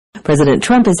President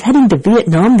Trump is heading to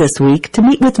Vietnam this week to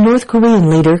meet with North Korean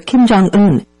leader Kim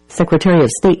Jong-un. Secretary of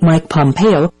State Mike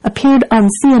Pompeo appeared on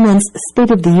CNN's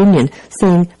State of the Union,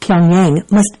 saying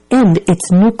Pyongyang must end its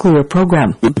nuclear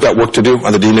program. We've got work to do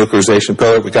on the denuclearization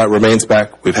pillar. We got remains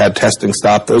back. We've had testing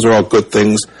stopped. Those are all good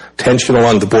things. Tension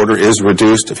along the border is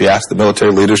reduced. If you ask the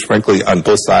military leaders, frankly, on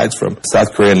both sides, from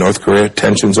South Korea and North Korea,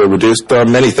 tensions are reduced. There are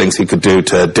many things he could do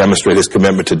to demonstrate his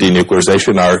commitment to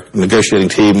denuclearization. Our negotiating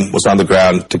team was on the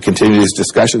ground to continue these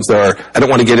discussions. I don't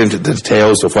want to get into the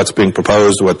details of what's being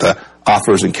proposed, what the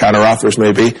offers and counteroffers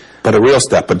may be, but a real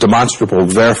step, a demonstrable,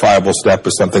 verifiable step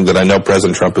is something that I know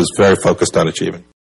President Trump is very focused on achieving.